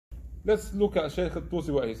Let's look at Sheikh Al Tusi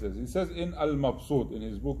what he says. He says in Al-Mabsūṭ, in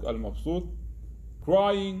his book Al-Mabsūṭ,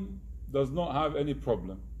 crying does not have any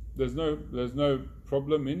problem. There's no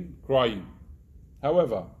problem in crying.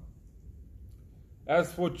 However,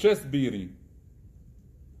 as for chest beating,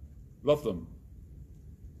 latham,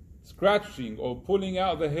 scratching or pulling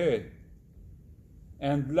out the hair,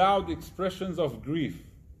 and loud expressions of grief,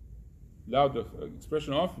 loud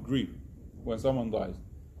expression of grief when someone dies,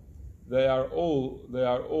 they are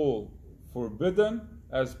all forbidden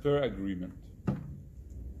as per agreement.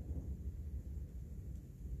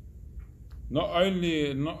 Not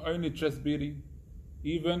only chest beating,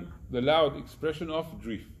 even the loud expression of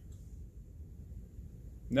grief.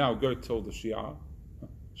 Now go tell the Shia,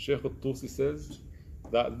 Sheikh Al Tusi says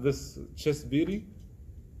that this chest beating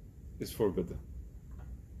is forbidden.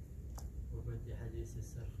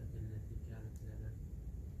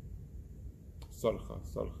 Sarkha,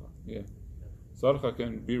 yeah. Sarkha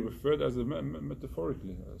can be referred as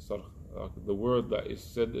metaphorically. Sarkha, like the word that is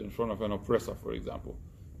said in front of an oppressor, for example,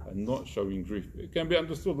 and not showing grief. It can be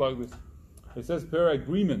understood like this. It says per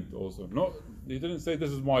agreement also. He didn't say this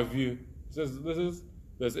is my view. He says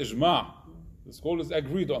there's ijma'. The scholars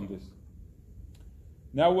agreed on this.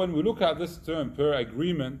 Now when we look at this term per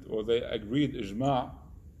agreement, or they agreed ijma',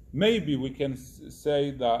 maybe we can say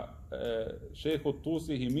that Sheikh Al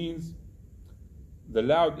Tusi, he means the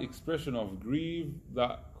loud expression of grief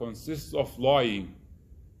that consists of lying.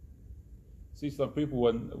 See, some people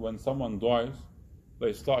when someone dies,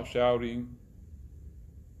 they start shouting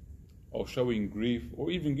or showing grief, or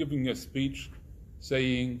even giving a speech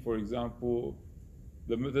saying, for example,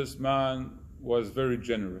 this man was very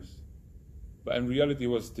generous, but in reality he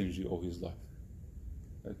was stingy all his life.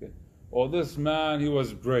 Okay. Or this man, he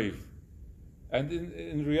was brave, and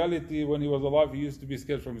in reality, when he was alive, he used to be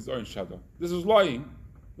scared from his own shadow. This was lying.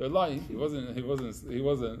 They're lying. He wasn't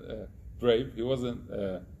brave. He wasn't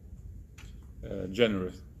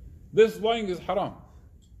generous. This lying is haram.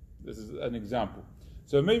 This is an example.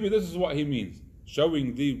 So maybe this is what he means.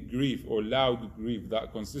 Showing deep grief or loud grief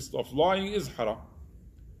that consists of lying is haram.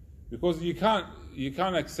 Because you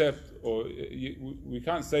can't accept, or we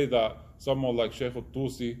can't say that someone like Sheikh Al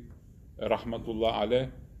Tusi, rahmatullah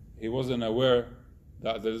alayh, he wasn't aware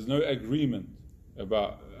that there is no agreement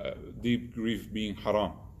about deep grief being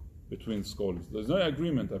haram between scholars. There's no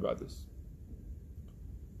agreement about this.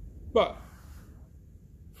 But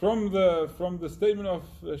from the statement of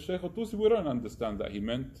Sheikh Al Tusi, we don't understand that he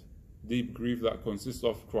meant deep grief that consists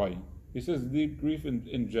of crying. He says deep grief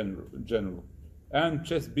in general, and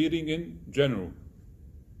chest beating in general.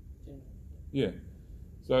 Yeah.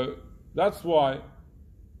 So that's why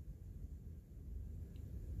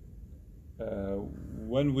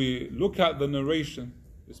when we look at the narration,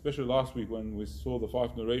 especially last week when we saw the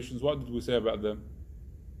 5 narrations, what did we say about them?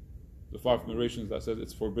 The 5 narrations that says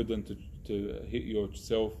it's forbidden to hit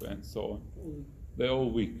yourself and so on. They're all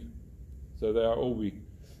weak. So they are all weak.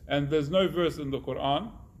 And there's no verse in the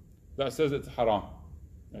Quran that says it's haram.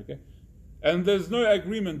 Okay? And there's no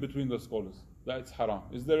agreement between the scholars that it's haram.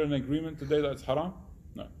 Is there an agreement today that it's haram?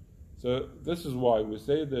 No. So this is why we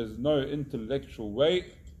say there's no intellectual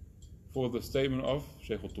weight for the statement of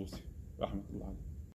Sheikh Al Tusi, rahmatullah.